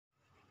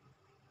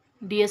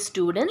Dear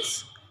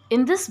students,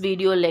 in this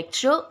video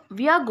lecture,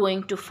 we are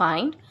going to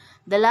find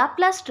the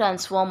Laplace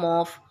transform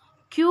of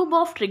cube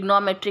of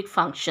trigonometric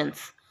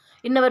functions.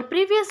 In our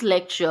previous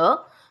lecture,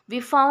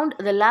 we found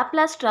the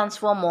Laplace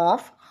transform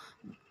of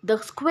the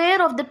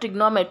square of the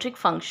trigonometric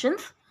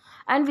functions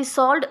and we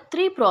solved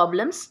 3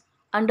 problems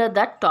under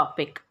that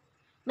topic.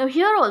 Now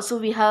here also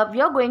we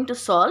are going to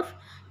solve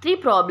 3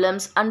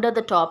 problems under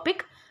the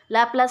topic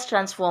Laplace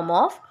transform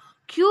of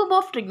cube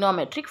of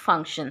trigonometric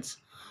functions.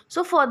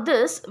 So for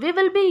this we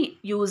will be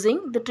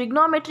using the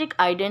trigonometric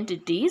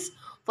identities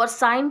for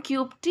sine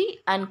cube t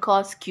and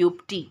cos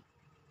cube t.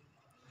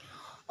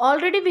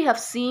 Already we have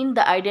seen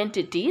the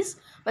identities,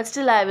 but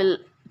still I will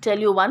tell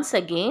you once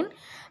again.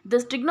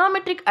 This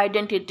trigonometric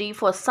identity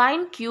for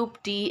sine cube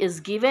t is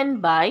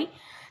given by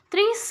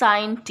 3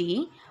 sine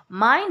t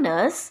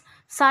minus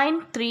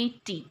sine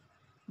 3t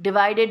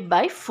divided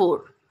by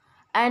 4.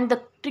 And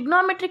the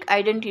trigonometric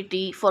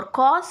identity for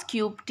cos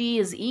cube t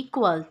is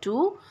equal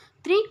to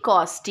 3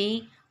 cos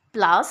t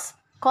plus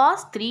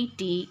cos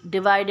 3t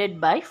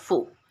divided by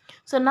 4.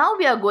 So now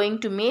we are going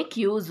to make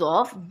use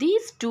of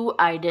these two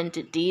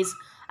identities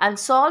and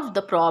solve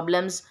the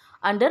problems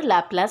under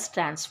Laplace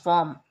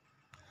transform.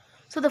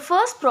 So the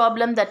first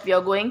problem that we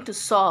are going to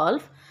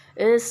solve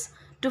is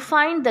to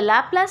find the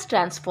Laplace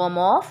transform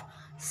of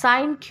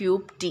sine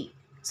cube t.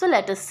 So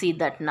let us see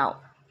that now.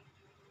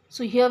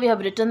 So here we have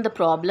written the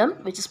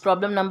problem, which is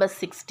problem number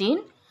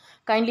 16.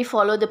 Kindly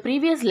follow the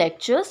previous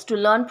lectures to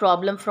learn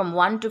problem from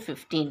 1 to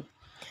 15.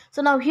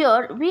 So now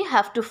here we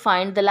have to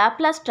find the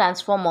Laplace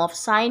transform of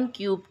sine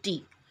cube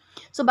t.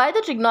 So by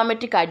the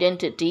trigonometric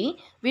identity,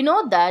 we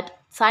know that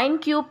sine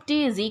cube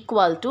t is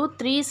equal to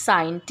 3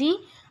 sine t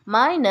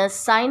minus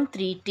sine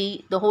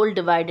 3t the whole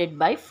divided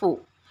by 4.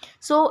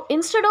 So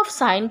instead of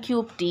sine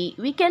cube t,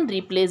 we can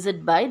replace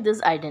it by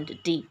this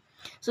identity.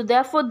 So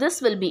therefore this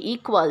will be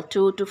equal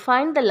to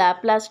find the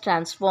Laplace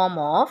transform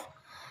of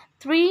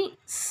 3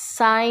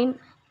 sine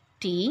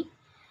t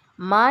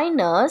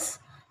minus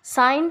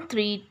sine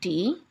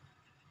 3t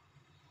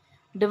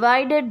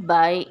divided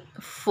by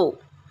 4.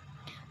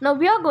 Now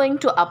we are going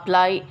to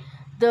apply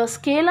the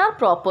scalar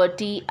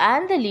property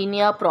and the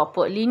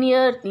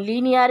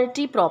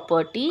linearity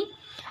property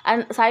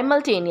and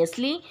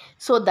simultaneously,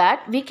 so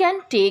that we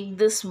can take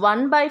this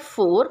 1 by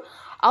 4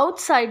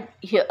 outside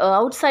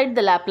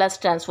the Laplace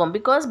transform,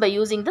 because by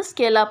using the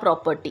scalar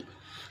property,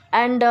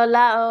 and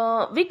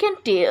we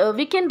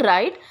can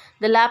write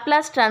the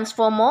Laplace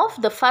transform of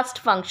the first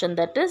function,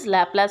 that is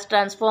Laplace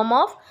transform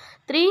of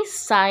 3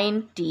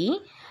 sine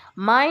t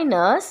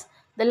minus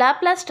the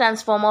Laplace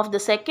transform of the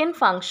second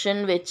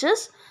function, which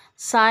is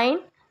sine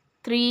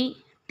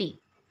 3t.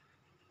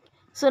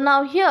 So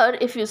now here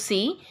if you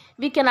see,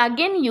 we can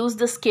again use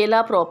the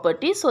scalar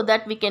property so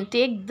that we can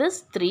take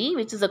this 3,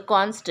 which is a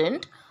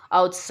constant,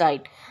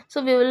 outside.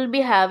 So we will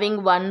be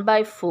having 1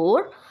 by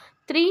 4,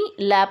 3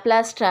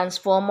 Laplace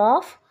transform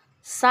of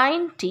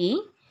sine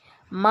t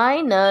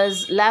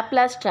minus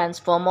Laplace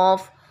transform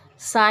of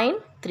sine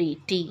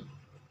 3t.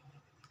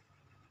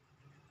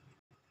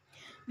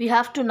 We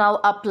have to now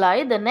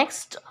apply the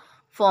next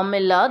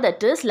formula,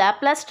 that is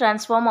Laplace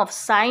transform of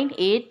sine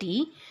at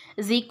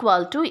is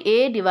equal to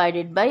a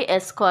divided by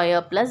s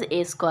square plus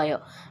a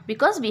square,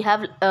 because we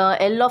have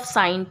L of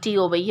sine t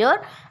over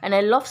here and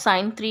L of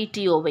sine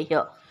 3t over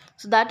here.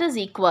 So that is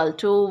equal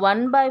to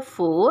 1 by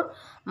 4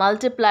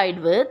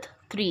 multiplied with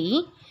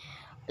 3.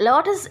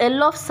 What is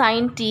L of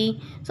sine t?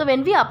 So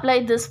when we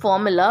apply this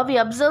formula, we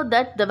observe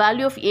that the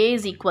value of a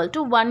is equal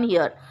to 1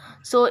 here.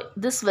 So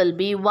this will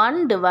be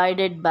 1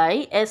 divided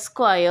by s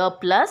square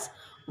plus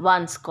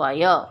 1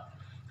 square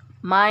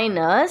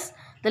minus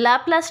the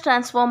Laplace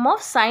transform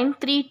of sine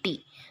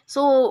 3t.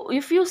 So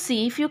if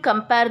you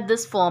compare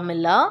this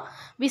formula,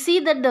 we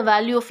see that the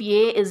value of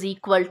a is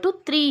equal to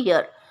 3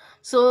 here.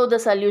 So the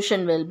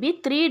solution will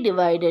be 3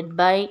 divided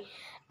by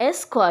s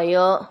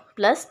square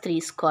plus 3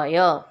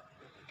 square.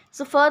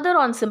 So further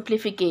on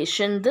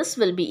simplification, this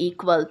will be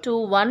equal to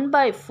 1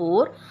 by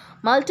 4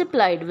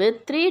 multiplied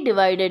with 3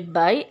 divided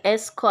by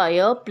s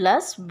square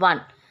plus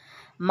 1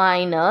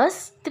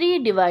 minus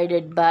 3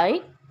 divided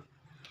by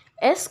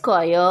s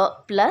square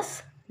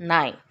plus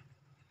 9.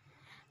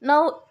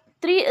 Now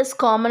 3 is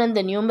common in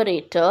the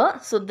numerator,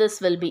 so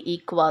this will be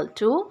equal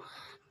to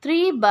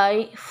 3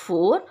 by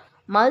 4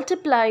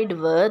 multiplied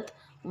with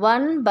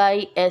 1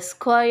 by s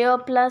square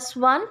plus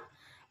 1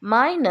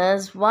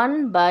 minus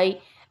 1 by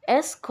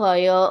s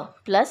square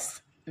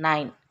plus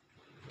 9.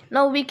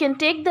 Now we can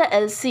take the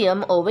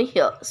LCM over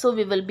here. So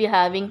we will be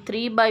having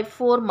 3 by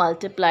 4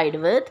 multiplied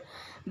with,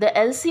 the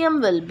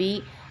LCM will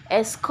be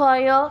s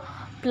square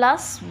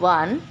plus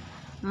 1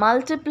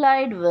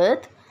 multiplied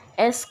with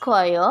s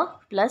square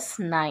plus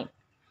 9.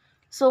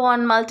 So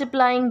on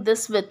multiplying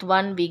this with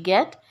 1, we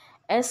get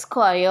s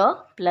square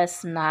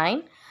plus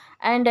 9,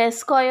 and s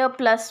square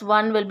plus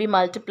 1 will be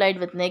multiplied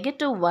with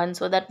negative 1,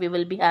 so that we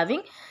will be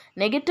having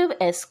negative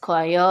s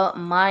square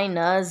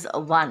minus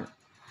 1.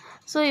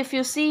 So if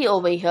you see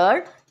over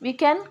here, we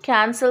can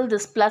cancel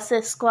this plus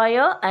s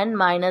square and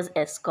minus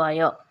s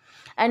square.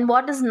 And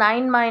what is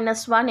 9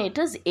 minus 1? It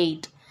is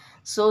 8.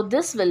 So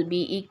this will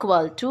be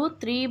equal to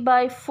 3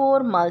 by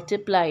 4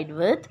 multiplied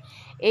with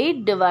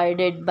 8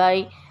 divided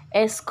by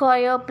s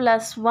square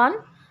plus 1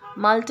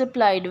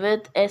 multiplied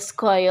with s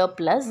square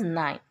plus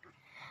 9.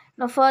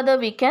 Now further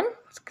we can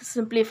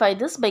simplify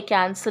this by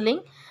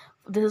cancelling.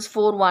 This is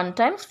 4 1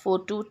 times,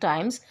 4 2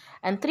 times,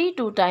 and 3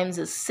 2 times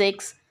is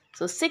 6.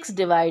 So 6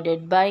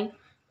 divided by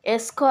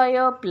s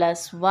square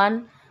plus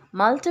 1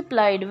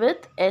 multiplied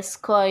with s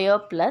square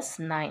plus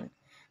 9.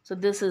 So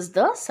this is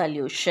the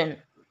solution.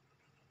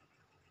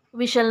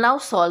 We shall now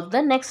solve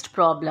the next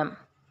problem.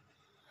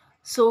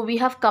 So we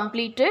have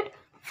completed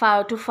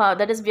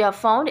that is, we have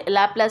found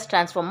Laplace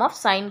transform of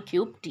sine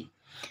cube t.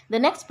 The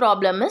next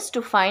problem is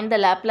to find the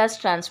Laplace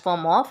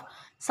transform of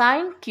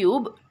sine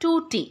cube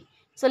 2t.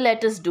 So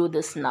let us do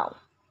this now.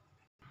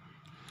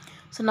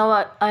 So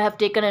now I have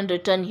taken and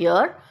written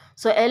here.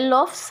 So L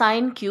of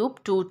sine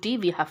cube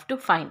 2t we have to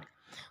find.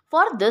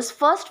 For this,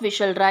 first we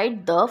shall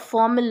write the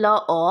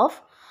formula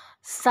of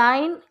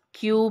sine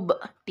cube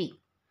t.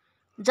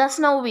 Just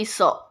now we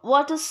saw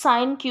what is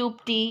sine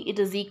cube t. It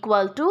is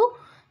equal to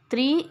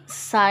 3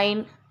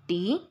 sine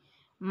t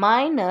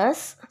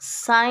minus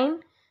sine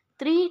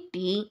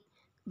 3t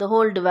the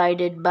whole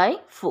divided by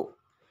 4.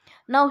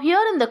 Now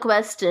here in the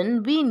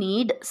question we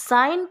need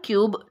sine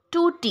cube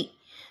 2t.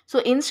 So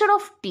instead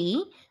of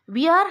t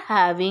we are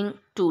having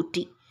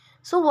 2t.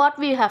 So what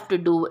we have to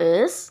do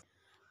is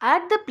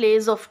at the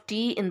place of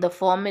t in the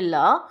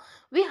formula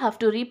we have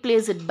to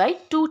replace it by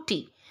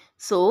 2t.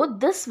 So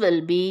this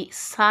will be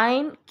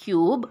sine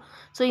cube.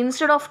 So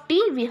instead of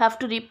t we have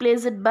to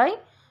replace it by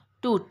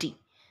 2t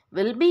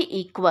will be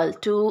equal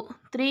to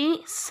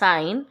 3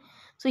 sine.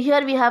 So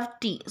here we have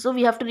t. So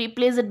we have to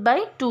replace it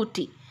by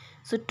 2t.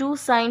 So 2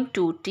 sine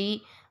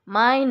 2t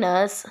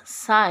minus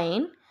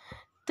sine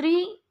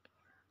 3,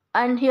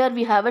 and here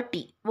we have a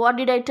t. What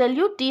did I tell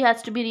you? T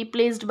has to be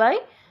replaced by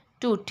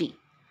 2t.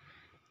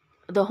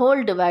 The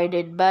whole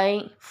divided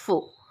by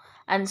 4.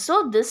 And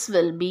so this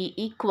will be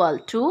equal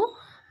to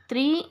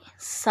 3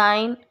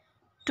 sine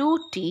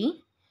 2t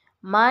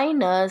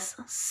minus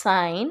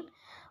sine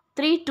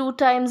 3 2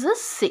 times is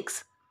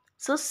 6.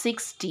 So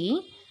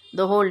 6t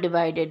the whole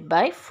divided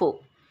by 4.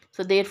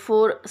 So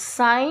therefore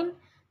sine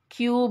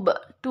cube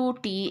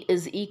 2t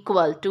is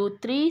equal to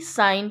 3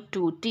 sine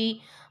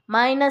 2t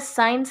minus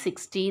sine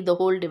 6t the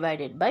whole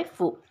divided by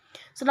 4.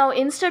 So now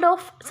instead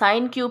of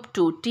sine cube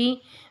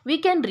 2t we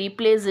can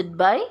replace it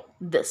by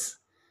this.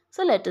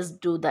 So let us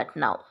do that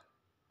now.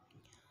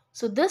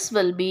 So this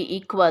will be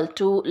equal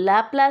to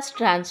Laplace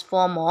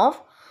transform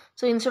of,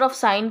 so instead of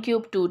sine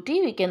cube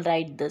 2t we can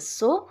write this.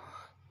 So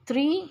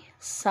 3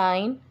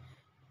 sine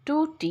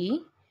 2t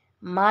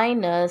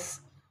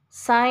minus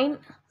sine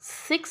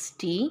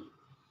 6t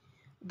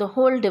the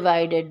whole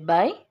divided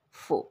by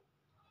 4.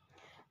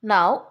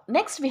 Now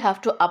next we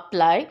have to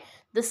apply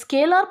the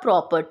scalar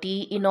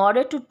property in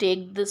order to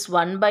take this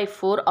 1 by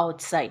 4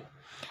 outside,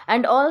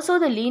 and also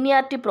the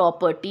linearity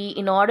property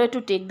in order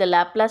to take the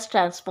Laplace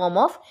transform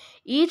of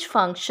each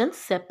function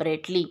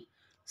separately.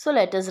 So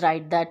let us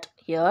write that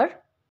here.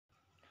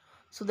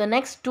 So the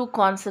next two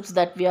concepts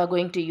that we are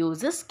going to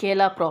use is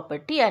scalar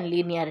property and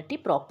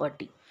linearity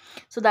property.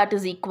 So that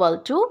is equal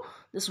to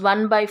this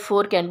 1 by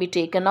 4 can be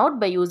taken out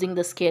by using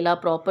the scalar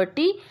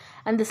property,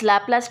 and this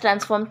Laplace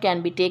transform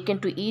can be taken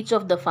to each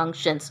of the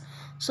functions.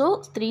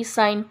 So 3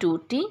 sine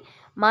 2t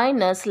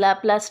minus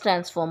Laplace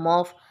transform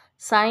of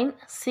sine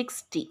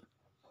 6t.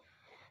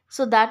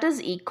 So that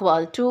is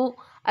equal to,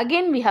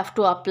 again we have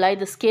to apply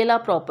the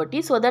scalar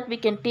property so that we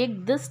can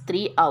take this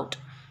 3 out.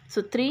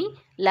 So 3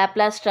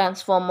 Laplace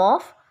transform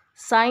of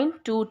sine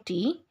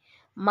 2t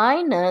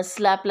minus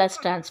Laplace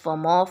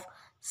transform of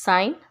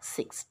sine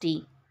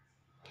 6t.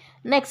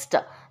 Next,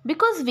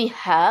 because we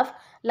have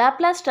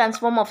Laplace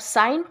transform of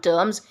sine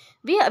terms,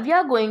 we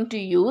are going to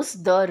use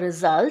the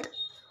result.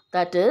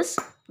 That is,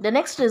 the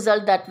next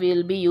result that we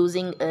will be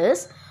using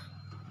is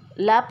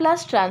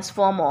Laplace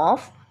transform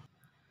of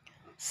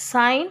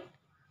sine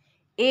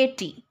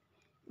at.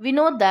 We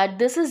know that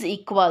this is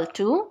equal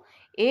to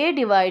a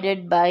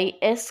divided by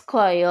s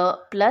square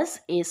plus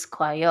a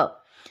square.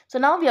 So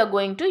now we are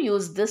going to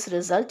use this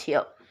result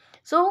here.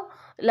 So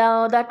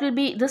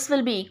this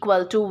will be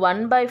equal to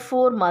 1 by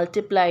 4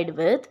 multiplied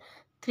with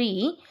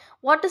 3.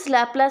 What is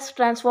Laplace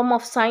transform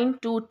of sine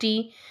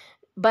 2t?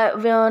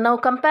 But now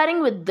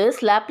comparing with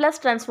this Laplace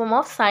transform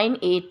of sine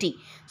at.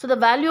 So the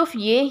value of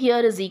a here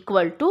is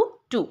equal to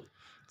 2.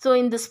 So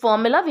in this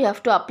formula we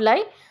have to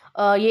apply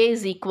a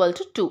is equal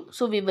to 2.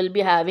 So we will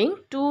be having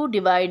 2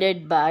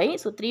 divided by,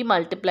 so 3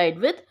 multiplied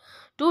with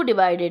 2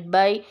 divided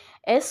by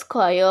s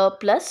square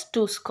plus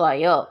 2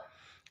 square,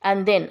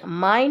 and then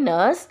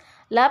minus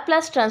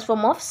Laplace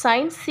transform of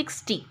sine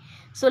 6t.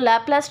 So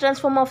Laplace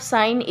transform of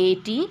sine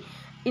at,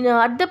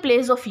 at the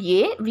place of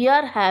a we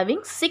are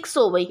having 6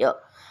 over here.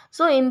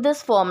 So in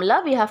this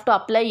formula we have to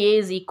apply a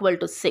is equal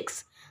to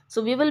 6.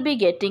 So we will be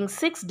getting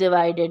 6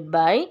 divided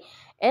by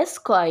s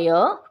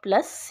square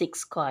plus 6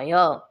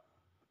 square.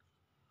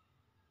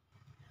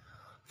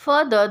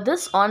 Further,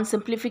 this on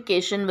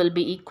simplification will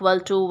be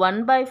equal to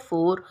 1 by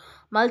 4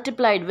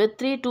 multiplied with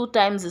 3 2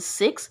 times is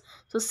 6.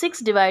 So 6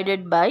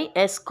 divided by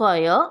s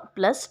square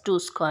plus 2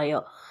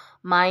 square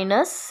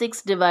minus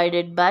 6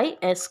 divided by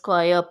s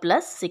square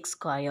plus 6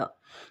 square.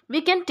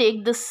 We can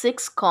take the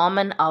 6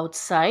 common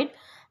outside,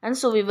 and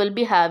so we will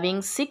be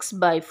having 6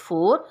 by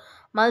 4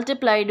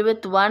 multiplied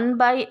with 1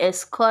 by s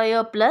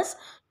square plus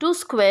 2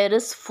 square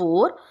is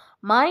 4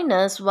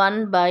 minus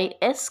 1 by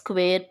s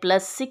square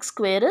plus 6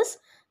 square is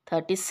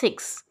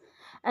 36.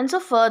 And so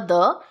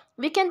further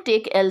we can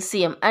take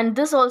LCM, and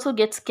this also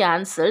gets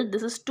cancelled.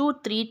 This is 2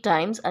 3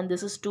 times and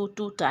this is 2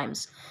 2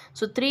 times.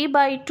 So 3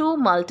 by 2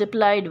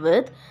 multiplied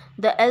with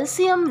the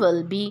LCM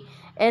will be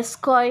s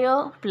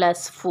square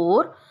plus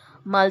 4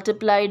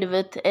 multiplied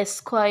with s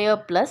square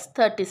plus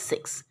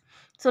 36.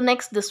 So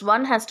next this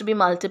one has to be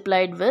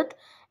multiplied with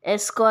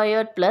s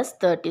squared plus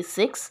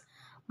 36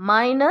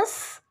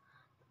 minus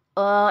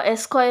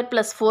s square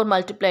plus 4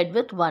 multiplied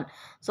with 1.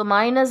 So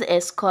minus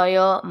s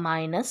square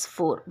minus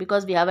 4.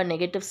 Because we have a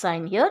negative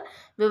sign here,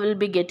 we will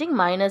be getting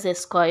minus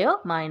s square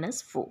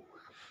minus 4.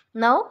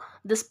 Now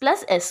this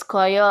plus s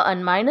square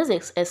and minus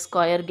s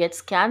square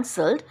gets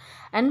cancelled,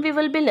 and we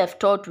will be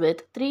left out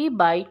with 3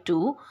 by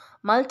 2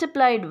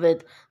 multiplied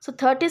with, so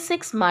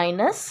 36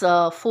 minus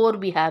 4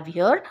 we have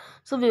here.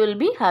 So we will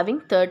be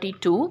having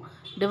 32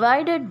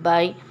 divided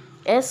by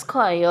s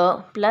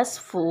square plus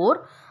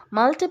 4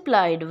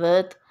 multiplied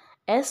with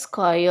s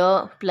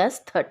square plus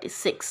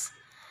 36.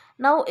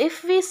 Now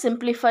if we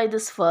simplify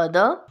this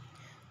further,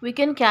 we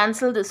can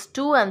cancel this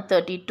 2 and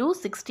 32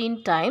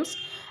 16 times,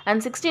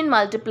 and 16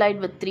 multiplied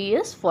with 3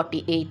 is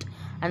 48.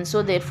 And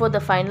so therefore the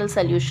final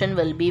solution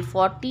will be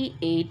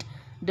 48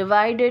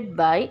 divided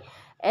by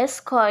s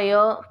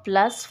square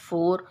plus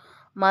 4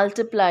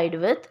 multiplied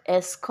with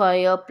s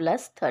square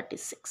plus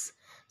 36.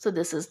 So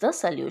this is the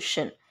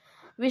solution.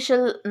 We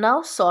shall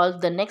now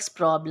solve the next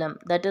problem,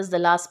 that is the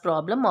last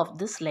problem of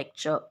this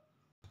lecture.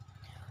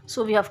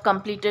 So we have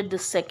completed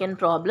this second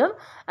problem,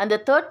 and the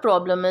third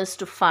problem is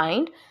to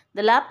find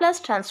the Laplace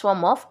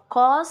transform of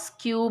cos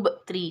cube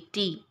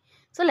 3t.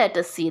 So let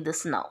us see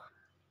this now.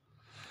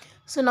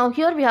 So now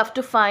here we have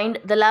to find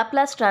the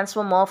Laplace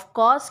transform of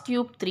cos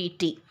cube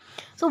 3t.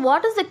 So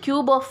what is the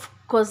cube of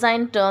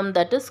cosine term,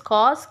 that is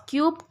cos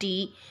cube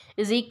t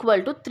is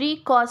equal to 3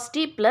 cos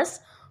t plus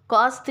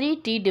cos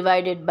 3t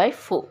divided by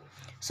 4.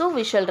 So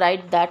we shall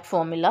write that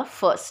formula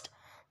first.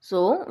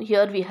 So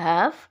here we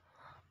have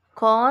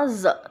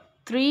cos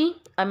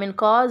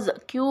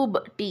cube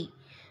t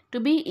to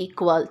be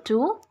equal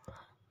to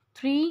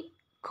 3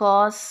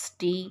 cos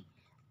t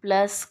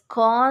plus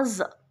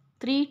cos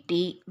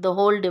 3t the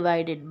whole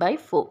divided by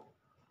 4.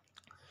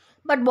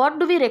 But what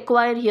do we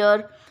require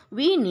here?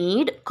 We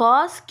need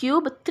cos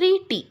cube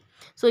 3t.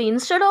 So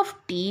instead of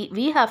t,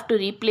 we have to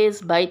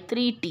replace by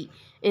 3t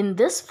in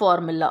this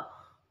formula.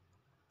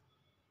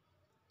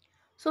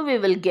 So we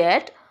will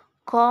get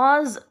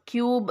cos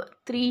cube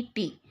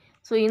 3t.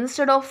 So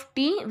instead of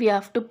t, we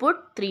have to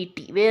put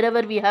 3t.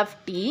 Wherever we have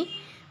t,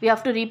 we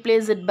have to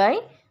replace it by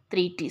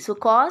 3t. So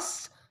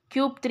cos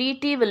cube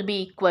 3t will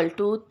be equal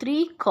to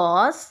 3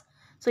 cos.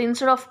 So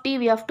instead of t,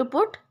 we have to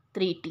put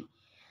 3t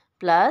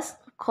plus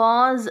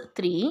cos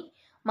 3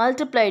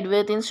 multiplied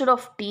with, instead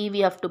of t, we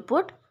have to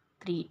put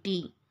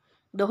 3t.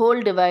 The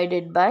whole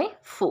divided by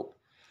 4.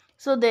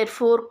 So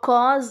therefore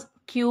cos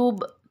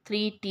cube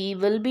 3t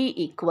will be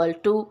equal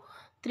to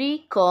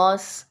 3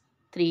 cos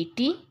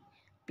 3t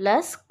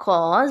plus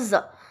cos.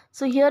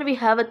 So here we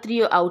have a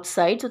 3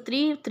 outside. So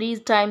 3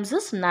 times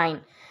is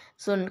 9.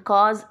 So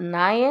cos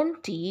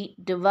 9t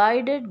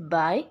divided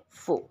by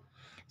 4.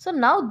 So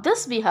now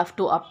this we have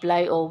to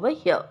apply over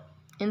here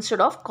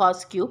instead of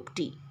cos cube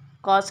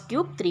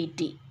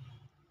 3t.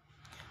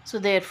 So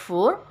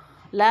therefore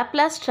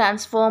Laplace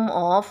transform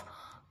of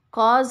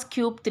cos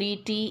cube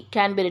 3t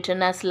can be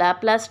written as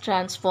Laplace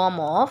transform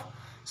of,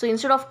 so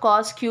instead of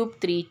cos cube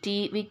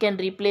 3t, we can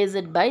replace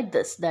it by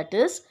this, that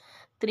is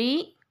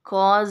 3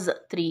 cos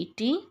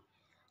 3t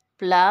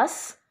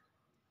plus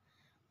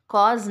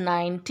cos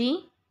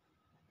 9t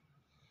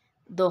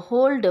the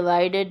whole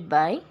divided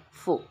by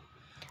 4.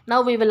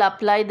 Now we will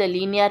apply the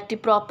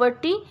linearity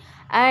property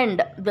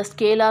and the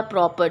scalar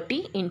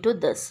property into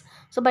this.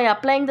 So by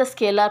applying the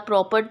scalar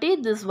property,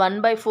 this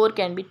 1 by 4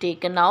 can be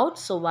taken out.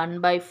 So 1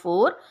 by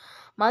 4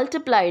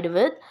 multiplied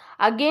with,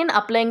 again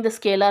applying the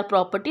scalar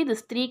property,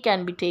 this 3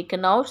 can be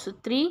taken out. So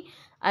 3,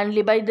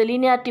 and by the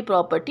linearity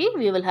property,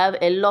 we will have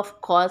L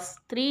of cos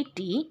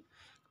 3t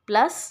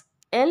plus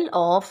L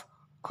of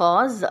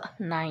cos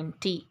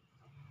 9t.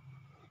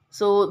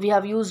 So we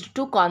have used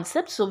two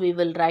concepts. So we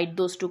will write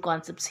those two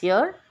concepts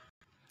here.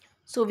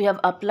 So we have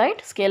applied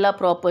scalar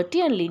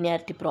property and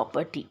linearity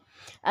property.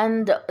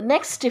 And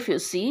next, if you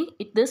see,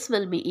 this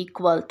will be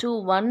equal to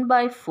 1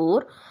 by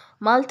 4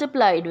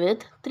 multiplied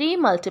with 3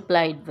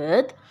 multiplied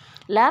with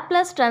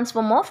Laplace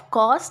transform of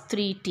cos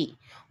 3t,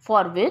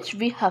 for which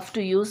we have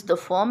to use the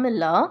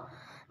formula,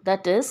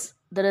 that is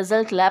the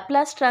result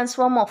Laplace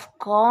transform of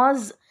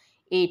cos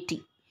at,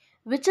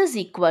 which is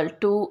equal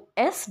to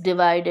s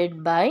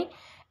divided by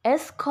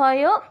s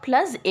square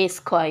plus a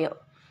square.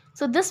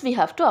 So this we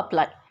have to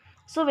apply.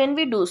 So when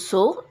we do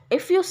so,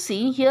 if you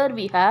see here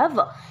we have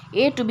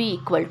a to be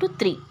equal to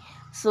 3.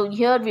 So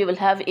here we will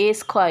have a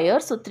square,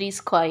 so 3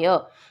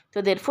 square.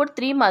 So therefore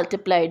 3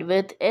 multiplied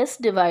with s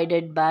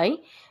divided by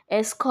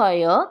s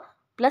square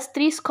plus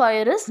 3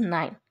 square is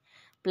 9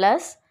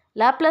 plus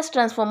Laplace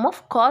transform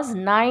of cos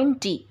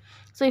 9t.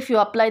 So if you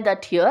apply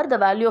that here, the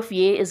value of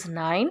a is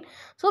 9.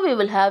 So we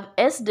will have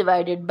s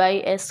divided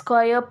by s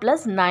square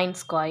plus 9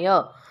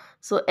 square.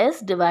 So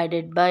s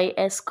divided by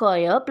s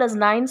square plus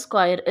 9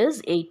 square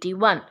is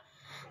 81.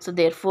 So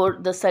therefore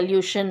the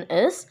solution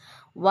is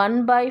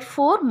 1 by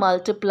 4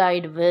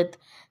 multiplied with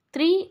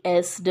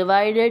 3s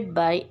divided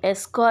by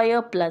s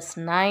square plus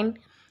 9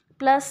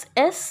 plus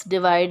s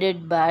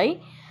divided by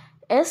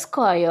s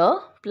square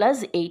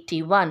plus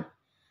 81.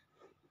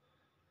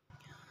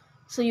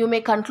 So you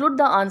may conclude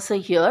the answer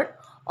here,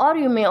 or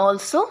you may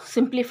also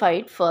simplify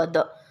it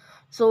further.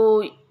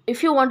 So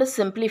if you want to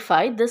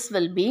simplify, this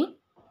will be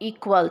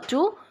equal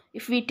to,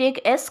 if we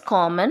take s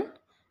common,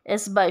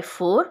 s by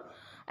 4,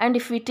 and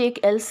if we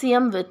take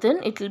LCM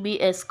within, it will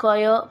be s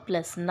square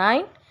plus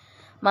 9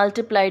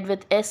 multiplied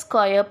with s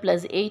square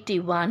plus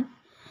 81.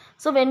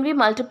 So when we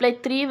multiply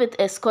 3 with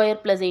s square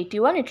plus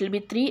 81, it will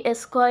be 3s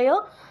square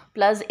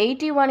plus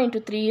 81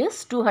 into 3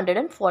 is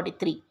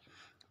 243.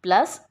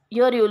 Plus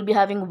here you will be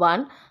having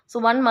 1, so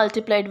 1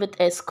 multiplied with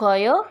s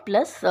square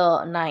plus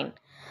 9.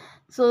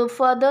 So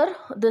further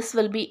this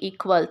will be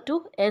equal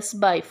to s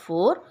by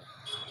 4.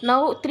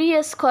 Now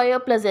 3s square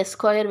plus s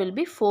square will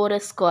be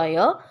 4s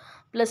square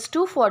plus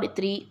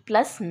 243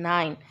 plus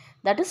 9,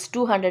 that is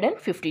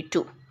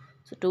 252.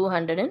 So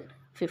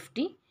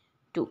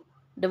 252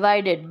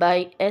 divided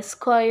by s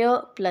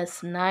square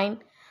plus 9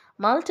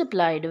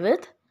 multiplied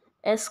with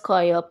s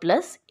square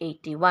plus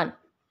 81.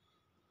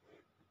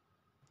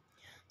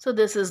 So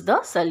this is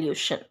the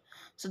solution.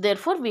 So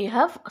therefore we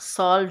have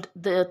solved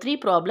the 3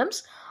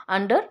 problems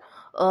under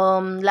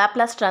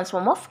Laplace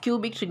transform of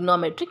cubic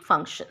trigonometric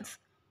functions.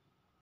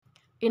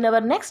 In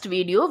our next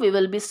video, we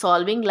will be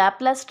solving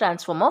Laplace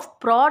transform of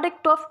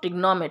product of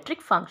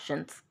trigonometric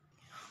functions,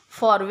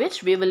 for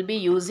which we will be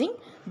using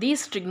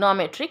these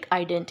trigonometric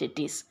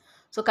identities.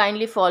 So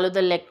kindly follow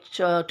the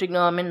lecture,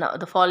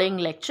 the following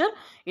lecture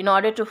in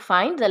order to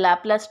find the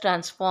Laplace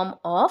transform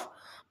of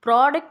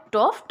product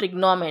of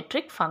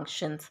trigonometric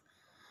functions.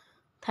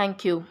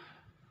 Thank you.